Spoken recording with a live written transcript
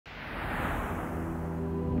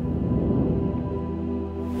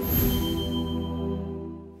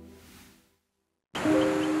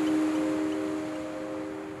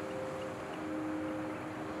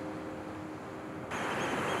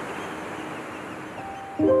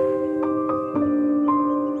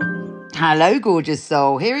Hello, gorgeous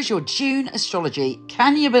soul. Here is your June astrology.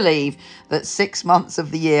 Can you believe that 6 months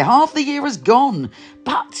of the year, half the year has gone?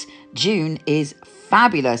 But June is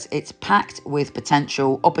fabulous. It's packed with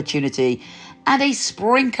potential, opportunity, and a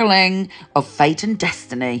sprinkling of fate and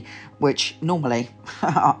destiny, which normally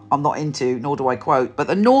I'm not into, nor do I quote. But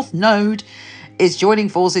the North Node is joining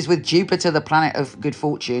forces with Jupiter, the planet of good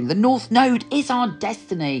fortune. The North Node is our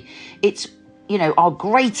destiny. It's, our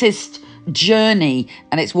greatest journey,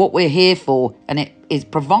 and it's what we're here for, and it is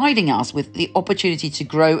providing us with the opportunity to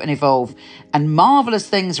grow and evolve, and marvelous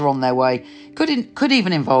things are on their way. Could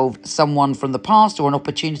even involve someone from the past or an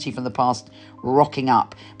opportunity from the past rocking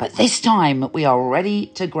up, but this time we are ready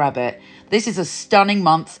to grab it. This is a stunning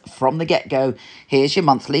month from the get-go. Here's your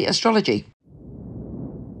monthly astrology.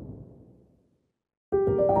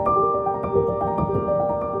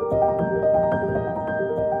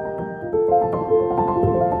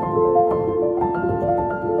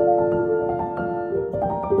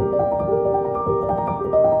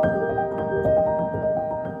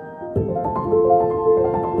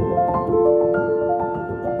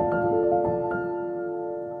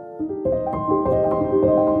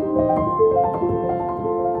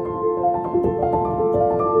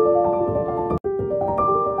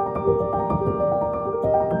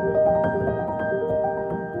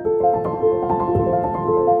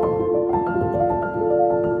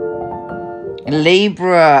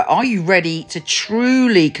 Libra, are you ready to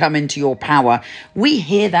truly come into your power? We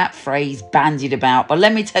hear that phrase bandied about, but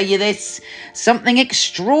let me tell you this, something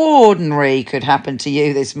extraordinary could happen to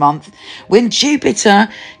you this month. When Jupiter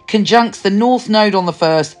conjuncts the North Node on the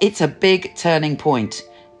 1st, it's a big turning point.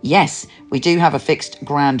 Yes, we do have a fixed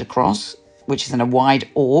grand cross, which is in a wide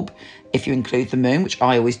orb, if you include the moon, which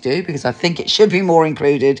I always do, because I think it should be more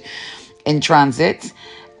included in transit.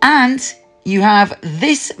 And you have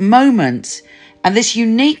this moment, and this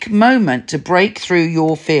unique moment to break through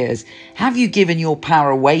your fears. Have you given your power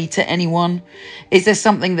away to anyone? Is there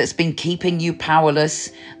something that's been keeping you powerless?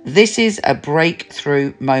 This is a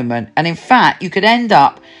breakthrough moment. And in fact, you could end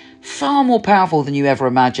up far more powerful than you ever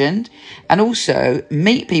imagined, and also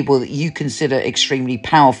meet people that you consider extremely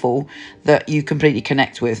powerful that you completely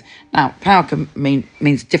connect with. Now, power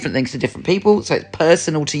means different things to different people, so it's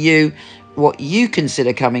personal to you what you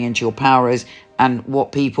consider coming into your power is, and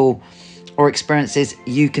what people or experiences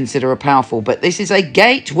you consider are powerful. But this is a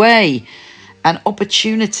gateway, an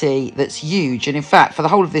opportunity that's huge. And in fact, for the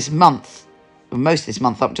whole of this month, most of this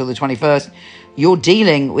month up until the 21st, you're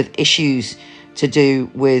dealing with issues to do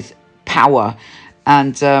with power.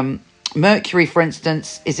 And Mercury, for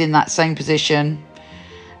instance, is in that same position,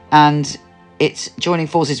 and it's joining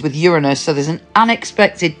forces with Uranus. So there's an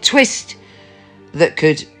unexpected twist that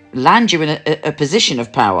could land you in a position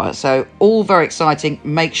of power. So all very exciting.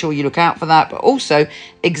 Make sure you look out for that, but also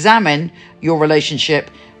examine your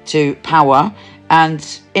relationship to power and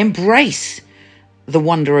embrace the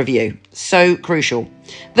wonder of you. So crucial.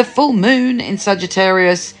 The full moon in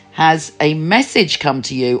Sagittarius has a message come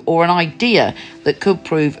to you, or an idea that could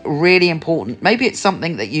prove really important. Maybe it's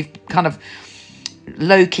something that you've kind of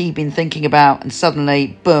low-key been thinking about, and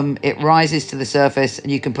suddenly, boom, it rises to the surface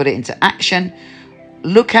and you can put it into action.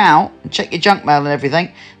 Look out, check your junk mail and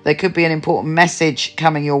everything. There could be an important message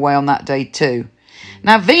coming your way on that day too.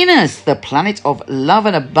 Now, Venus, the planet of love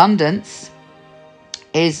and abundance,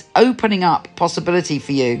 is opening up possibility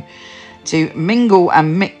for you to mingle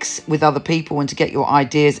and mix with other people and to get your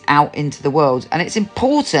ideas out into the world. And it's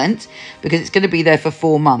important because it's going to be there for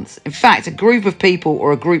 4 months. In fact, a group of people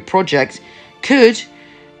or a group project could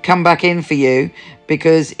come back in for you,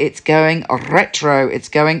 because it's going retro, it's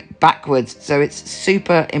going backwards. So it's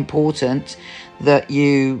super important that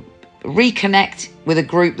you reconnect with a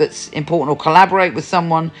group that's important, or collaborate with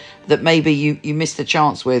someone that maybe you missed a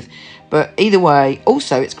chance with. But either way,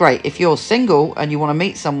 also it's great if you're single and you want to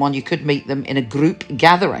meet someone, you could meet them in a group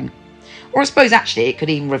gathering. Or I suppose actually it could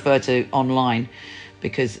even refer to online,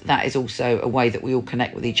 because that is also a way that we all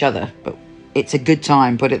connect with each other. But it's a good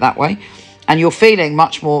time, put it that way. And you're feeling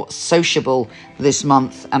much more sociable this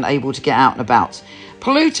month and able to get out and about.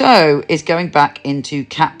 Pluto is going back into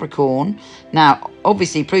Capricorn. Now,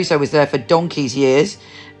 obviously, Pluto was there for donkey's years,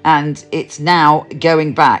 and it's now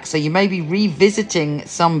going back. So you may be revisiting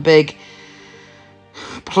some big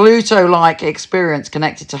Pluto-like experience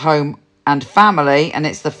connected to home and family. And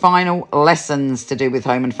it's the final lessons to do with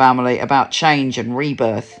home and family, about change and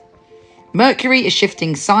rebirth. Mercury is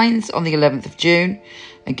shifting signs on the 11th of June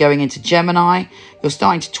and going into Gemini. You're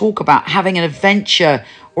starting to talk about having an adventure,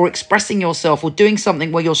 or expressing yourself, or doing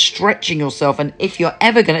something where you're stretching yourself. And if you're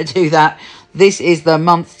ever going to do that, This is the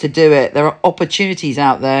month to do it. There are opportunities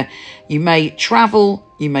out there. You may travel,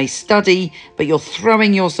 you may study, but you're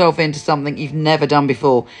throwing yourself into something you've never done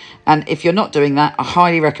before. And if you're not doing that, I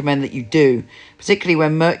highly recommend that you do, particularly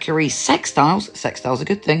when Mercury sextiles a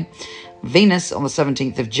good thing, Venus on the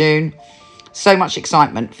 17th of June. So much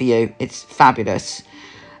excitement for you. It's fabulous.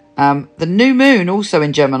 The new moon also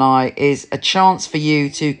in Gemini is a chance for you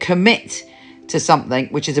to commit to something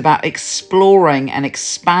which is about exploring and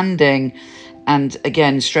expanding and,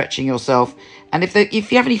 again, stretching yourself. And if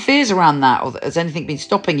you have any fears around that, or has anything been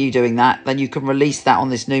stopping you doing that, then you can release that on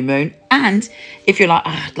this new moon. And if you're like,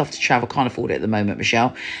 I'd love to travel, can't afford it at the moment,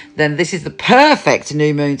 Michelle, then this is the perfect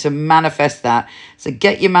new moon to manifest that. So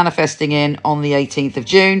get your manifesting in on the 18th of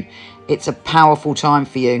June. It's a powerful time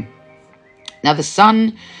for you. Now, the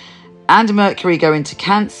Sun and Mercury go into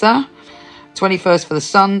Cancer. 21st for the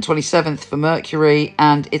Sun, 27th for Mercury,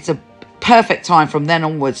 and it's a perfect time from then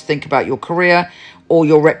onwards to think about your career or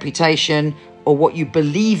your reputation or what you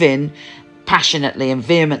believe in passionately and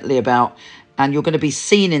vehemently about, and you're going to be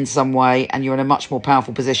seen in some way and you're in a much more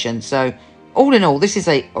powerful position. So all in all, this is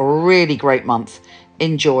a really great month.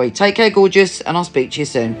 Enjoy. Take care, gorgeous, and I'll speak to you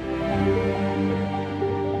soon.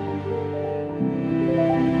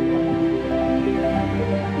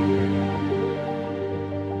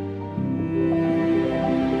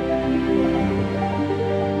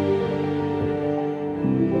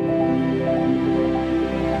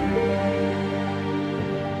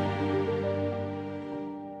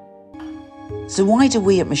 So why do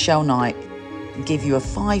we at Michele Knight give you a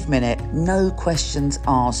 5-minute, no questions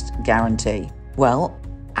asked guarantee? Well,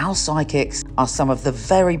 our psychics are some of the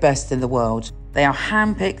very best in the world. They are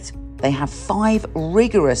handpicked. They have 5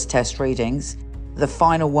 rigorous test readings, the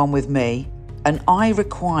final one with me, and I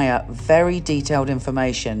require very detailed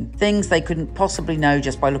information, things they couldn't possibly know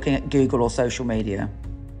just by looking at Google or social media.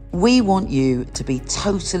 We want you to be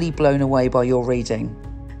totally blown away by your reading,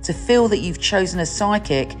 to feel that you've chosen a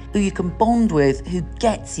psychic who you can bond with, who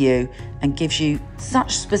gets you and gives you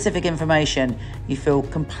such specific information you feel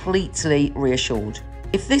completely reassured.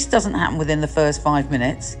 If this doesn't happen within the first 5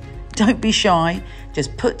 minutes, don't be shy,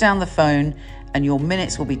 just put down the phone and your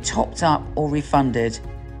minutes will be topped up or refunded.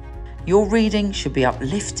 Your reading should be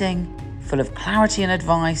uplifting, full of clarity and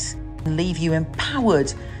advice, and leave you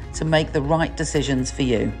empowered to make the right decisions for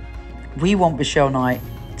you. We want Michele Knight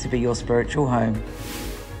to be your spiritual home.